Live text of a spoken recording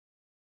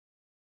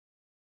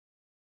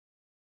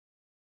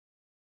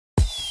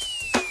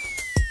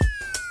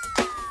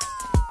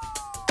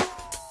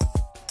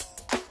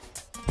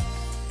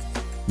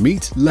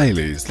Meet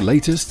Lely's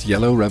latest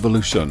yellow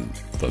revolution,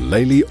 the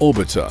Lely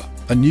Orbiter,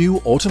 a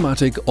new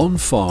automatic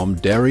on-farm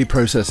dairy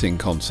processing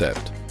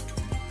concept.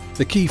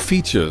 The key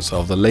features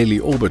of the Lely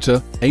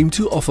Orbiter aim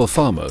to offer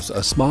farmers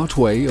a smart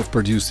way of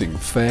producing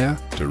fair,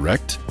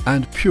 direct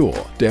and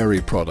pure dairy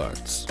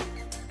products.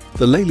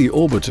 The Lely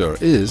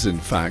Orbiter is, in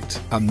fact,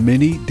 a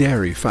mini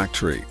dairy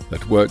factory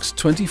that works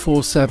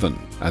 24/7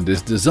 and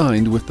is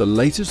designed with the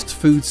latest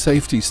food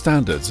safety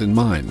standards in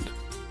mind.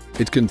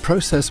 It can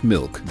process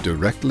milk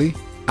directly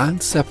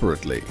and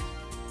separately.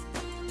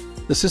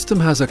 The system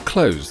has a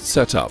closed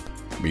setup,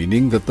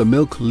 meaning that the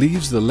milk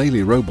leaves the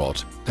Lely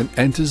robot and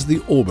enters the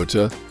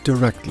orbiter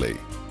directly.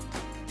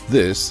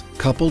 This,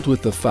 coupled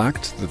with the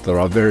fact that there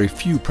are very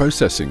few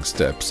processing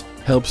steps,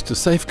 helps to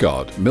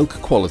safeguard milk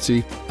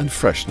quality and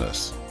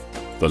freshness.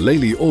 The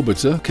Lely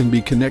Orbiter can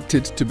be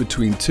connected to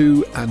between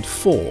 2 and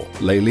 4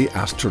 Lely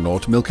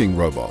astronaut milking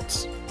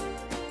robots.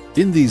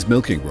 In these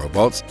milking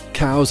robots,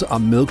 cows are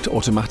milked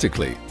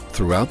automatically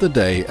throughout the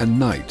day and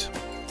night.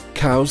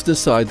 Cows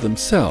decide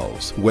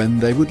themselves when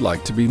they would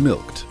like to be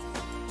milked.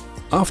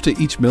 After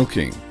each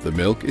milking, the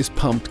milk is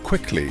pumped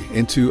quickly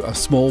into a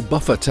small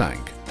buffer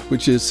tank,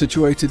 which is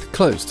situated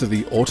close to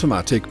the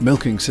automatic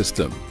milking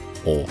system,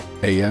 or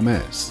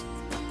AMS.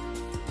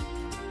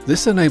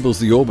 This enables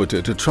the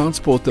orbiter to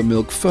transport the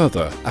milk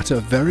further at a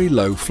very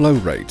low flow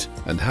rate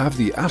and have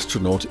the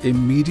astronaut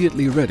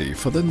immediately ready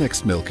for the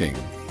next milking.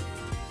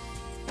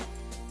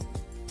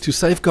 To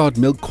safeguard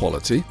milk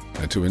quality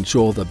and to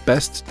ensure the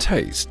best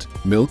taste,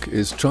 milk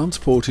is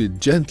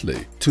transported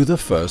gently to the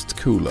first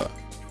cooler.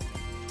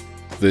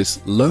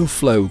 This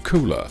low-flow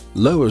cooler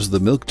lowers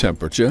the milk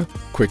temperature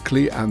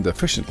quickly and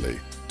efficiently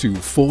to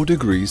 4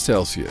 degrees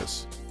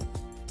Celsius.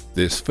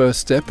 This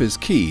first step is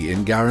key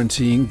in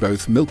guaranteeing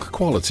both milk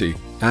quality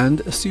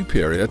and a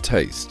superior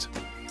taste.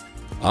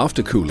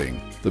 After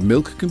cooling, the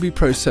milk can be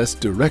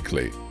processed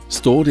directly,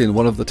 stored in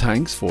one of the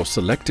tanks for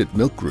selected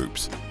milk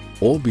groups,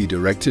 or be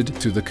directed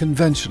to the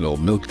conventional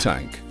milk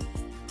tank.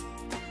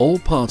 All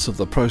parts of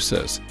the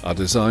process are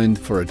designed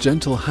for a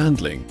gentle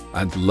handling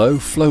and low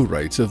flow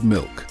rate of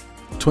milk,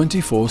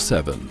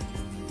 24/7.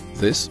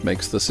 This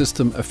makes the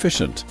system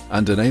efficient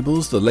and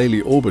enables the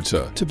Lely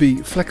Orbiter to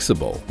be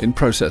flexible in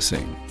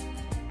processing.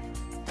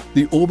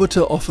 The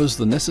Orbiter offers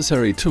the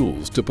necessary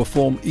tools to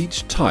perform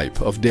each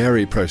type of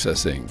dairy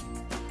processing.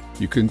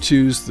 You can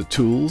choose the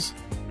tools,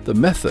 the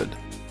method,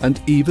 and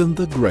even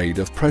the grade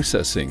of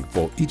processing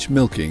for each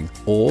milking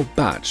or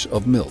batch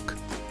of milk.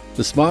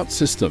 The smart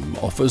system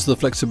offers the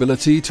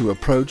flexibility to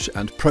approach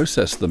and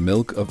process the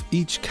milk of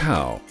each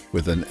cow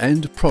with an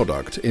end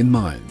product in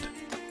mind.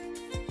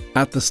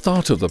 At the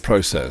start of the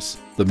process,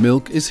 the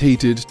milk is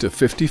heated to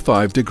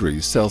 55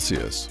 degrees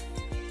Celsius.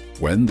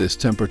 When this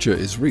temperature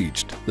is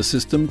reached, the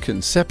system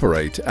can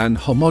separate and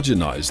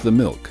homogenize the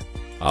milk.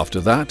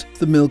 After that,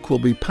 the milk will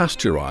be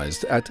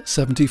pasteurized at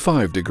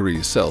 75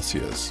 degrees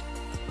Celsius.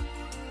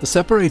 The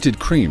separated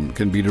cream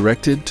can be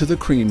directed to the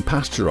cream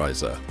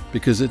pasteurizer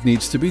because it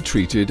needs to be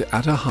treated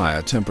at a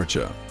higher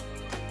temperature.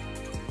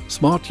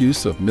 Smart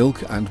use of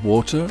milk and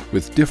water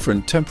with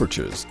different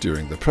temperatures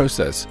during the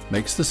process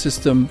makes the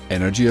system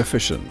energy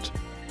efficient.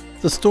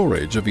 The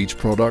storage of each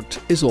product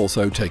is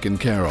also taken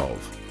care of.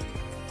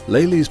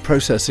 Lely's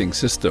processing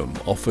system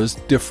offers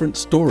different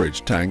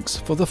storage tanks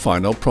for the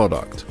final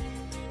product.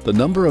 The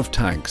number of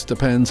tanks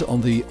depends on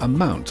the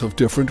amount of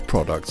different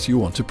products you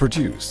want to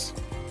produce.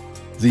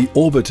 The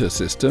Orbiter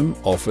system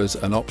offers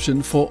an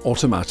option for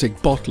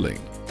automatic bottling,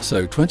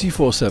 so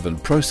 24/7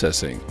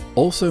 processing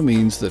also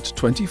means that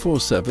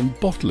 24/7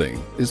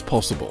 bottling is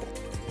possible.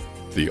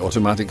 The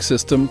automatic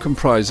system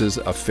comprises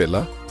a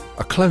filler,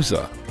 a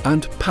closer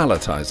and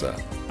palletizer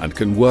and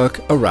can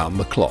work around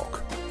the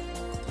clock.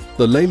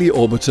 The Lely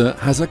Orbiter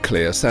has a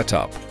clear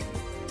setup.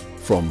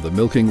 From the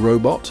milking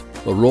robot,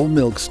 the raw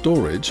milk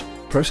storage,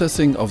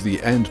 processing of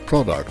the end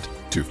product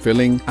to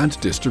filling and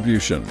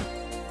distribution.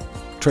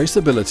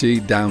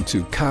 Traceability down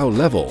to cow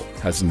level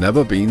has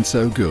never been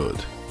so good.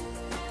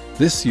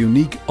 This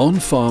unique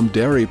on-farm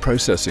dairy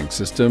processing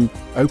system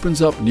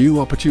opens up new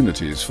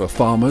opportunities for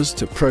farmers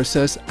to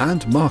process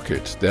and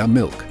market their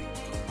milk.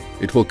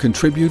 It will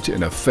contribute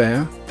in a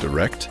fair,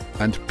 direct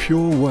and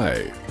pure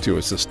way to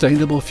a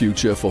sustainable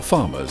future for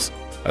farmers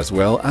as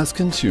well as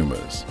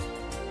consumers.